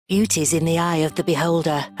Beauty's in the eye of the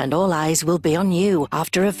beholder, and all eyes will be on you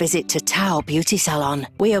after a visit to Tao Beauty Salon.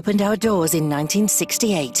 We opened our doors in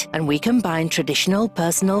 1968, and we combine traditional,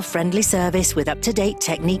 personal, friendly service with up-to-date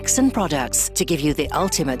techniques and products to give you the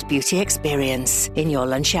ultimate beauty experience. In your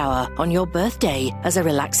lunch hour, on your birthday, as a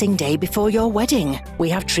relaxing day before your wedding. We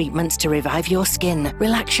have treatments to revive your skin,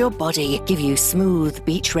 relax your body, give you smooth,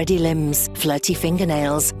 beach-ready limbs, flirty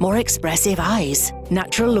fingernails, more expressive eyes,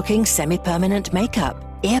 natural-looking semi-permanent makeup,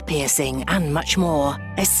 ear piercing, and much more.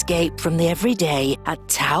 Escape from the everyday at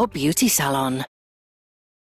Tao Beauty Salon.